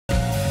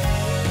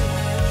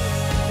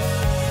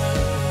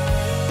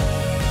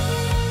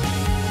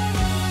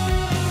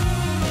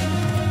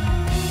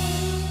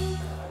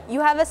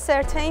you have a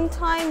certain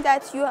time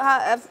that you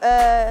have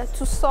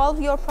to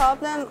solve your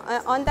problem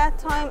on that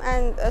time,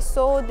 and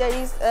so there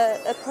is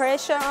a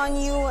pressure on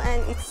you,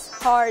 and it's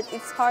hard.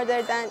 It's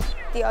harder than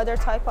the other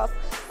type of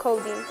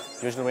coding.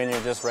 Usually when you're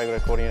just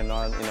regular coding, you're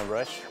not in a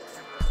rush.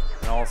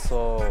 And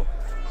also,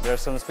 there are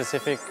some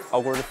specific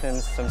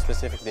algorithms, some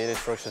specific data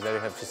structures that you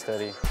have to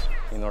study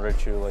in order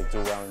to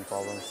do well in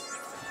problems.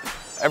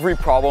 Every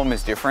problem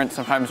is different.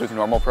 Sometimes with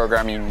normal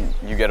programming,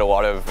 you get a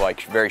lot of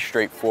very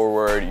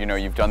straightforward,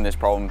 you've done this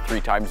problem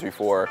 3 times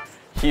before.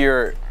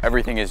 Here,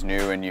 everything is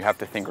new and you have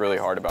to think really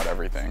hard about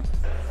everything.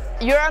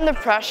 You're under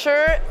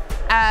pressure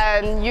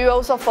and you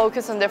also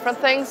focus on different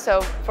things. So,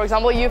 for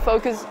example, you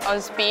focus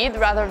on speed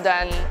rather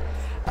than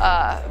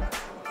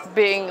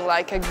being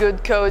a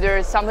good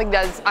coder, something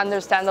that's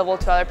understandable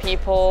to other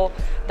people,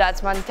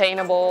 that's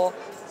maintainable.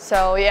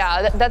 So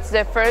yeah, that's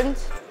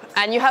different,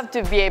 and you have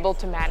to be able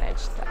to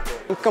manage that.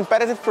 In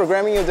competitive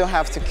programming, you don't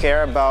have to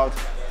care about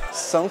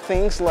some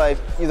things,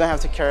 you don't have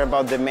to care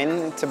about the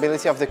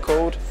maintainability of the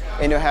code,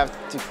 and you have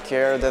to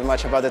care that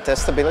much about the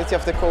testability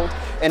of the code.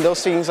 And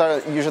those things are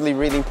usually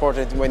really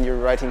important when you're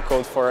writing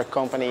code for a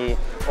company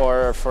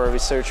or for a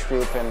research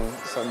group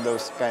and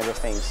those kinds of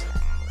things.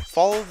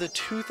 Follow the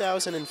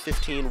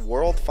 2015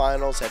 World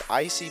Finals at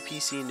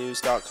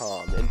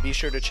ICPCnews.com and be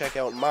sure to check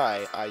out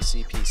my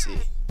ICPC.